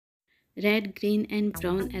Red, green, and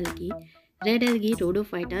brown algae. Red algae,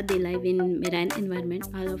 Rhodophyta, they live in marine environment.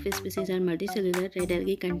 All of its species are multicellular. Red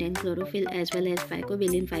algae contain chlorophyll as well as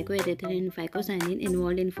phycobilin, phycoerythrin, and phycocyanin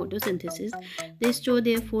involved in photosynthesis. They store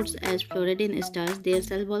their foods as florid in stars. Their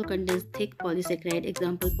cell wall contains thick polysaccharide,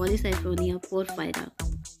 example Polysiphonia porphyra.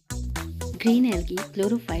 Green algae,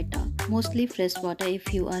 chlorophyta, mostly freshwater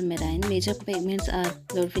if you are marine. Major pigments are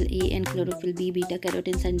chlorophyll A and chlorophyll B, beta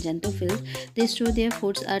carotenes and xanthophylls. They store their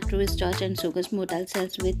foods are through starch and sugars. Motile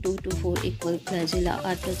cells with 2 to 4 equal flagella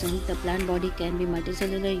are present. The plant body can be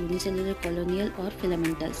multicellular, unicellular, colonial or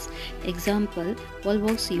filamentous. Example,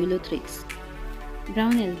 Volvox ulothrix.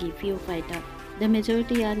 Brown algae, Phaeophyta. The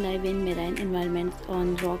majority are live in marine environments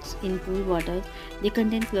on rocks in cool waters. They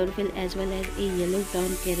contain chlorophyll as well as a yellow-brown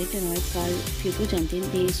carotenoid called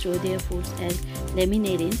phycoxanthin. They store their foods as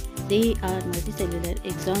laminarin. They are multicellular.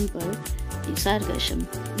 Example, sargassum.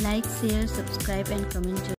 Like, share, subscribe and comment.